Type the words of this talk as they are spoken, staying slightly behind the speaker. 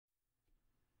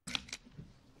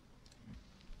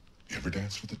ever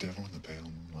dance with the devil in the pale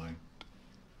moonlight?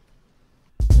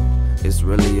 It's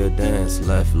really a dance,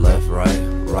 left, left, right,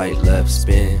 right, left,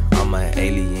 spin. I'm an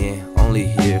alien, only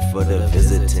here for the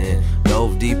visiting.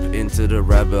 Dove deep into the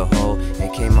rabbit hole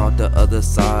and came out the other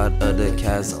side of the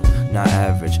chasm. Not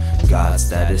average, God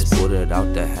status, pulled it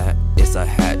out the hat. It's a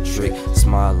hat trick,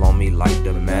 smile on me like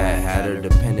the Mad Hatter.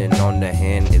 Depending on the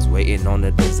hand, is waiting on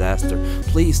the disaster.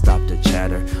 Please stop the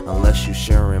chatter, unless you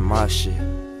sharing my shit.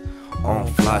 On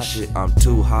fly shit, I'm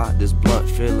too hot. This blunt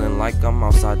feeling like I'm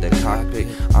outside the cockpit.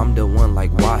 I'm the one like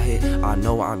Wahid, I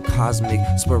know I'm cosmic.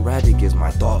 Sporadic is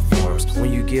my thought forms.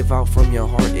 When you give out from your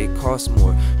heart, it costs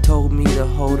more. Told me to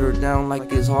hold her down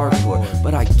like it's hardcore,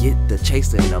 but I get the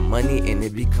chasing the money and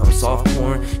it becomes soft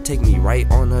porn. Take me right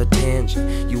on a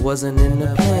tangent. You wasn't in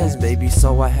the plans, baby,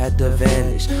 so I had to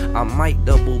vanish. I might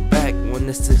double back when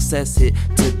the success hit,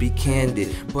 to be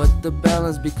candid, but the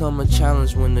balance become a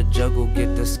challenge when the juggle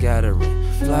get to scatter.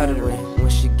 Flattering when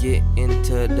she get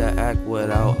into the act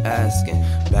without asking.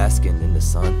 Basking in the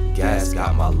sun, gas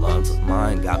got my lungs,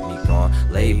 mine got me gone.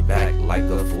 Laid back like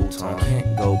a futon,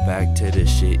 can't go back to the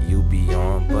shit you be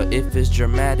on. But if it's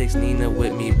dramatics, Nina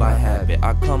with me by habit.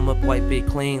 I come up wipe it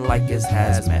clean like it's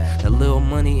hazmat. The little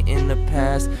money in the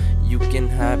past, you can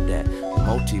have that.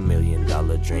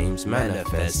 Multi-million-dollar dreams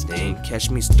manifesting.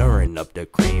 Catch me stirring up the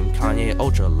cream. Kanye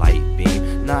ultra light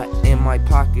beam, not in my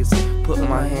pockets. Put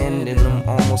my hand in them,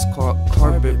 almost caught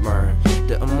carpet burn.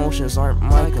 The emotions aren't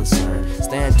my concern.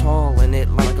 Stand tall in it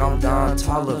like I'm Don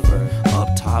Tolliver. Up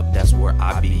top, that's where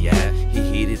I be at. He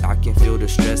heated, I can feel the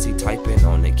stress. He typing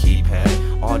on the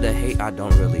keypad. All the hate, I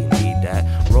don't really need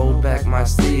that. Roll back my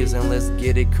sleeves and let's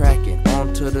get it cracking.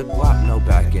 On to the guap, no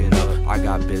backing up. I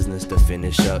got business to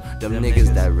finish up. Them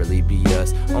niggas that really be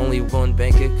us. Only one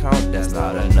bank account, that's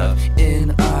not enough.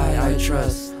 In I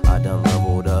trust. I done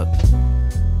leveled up.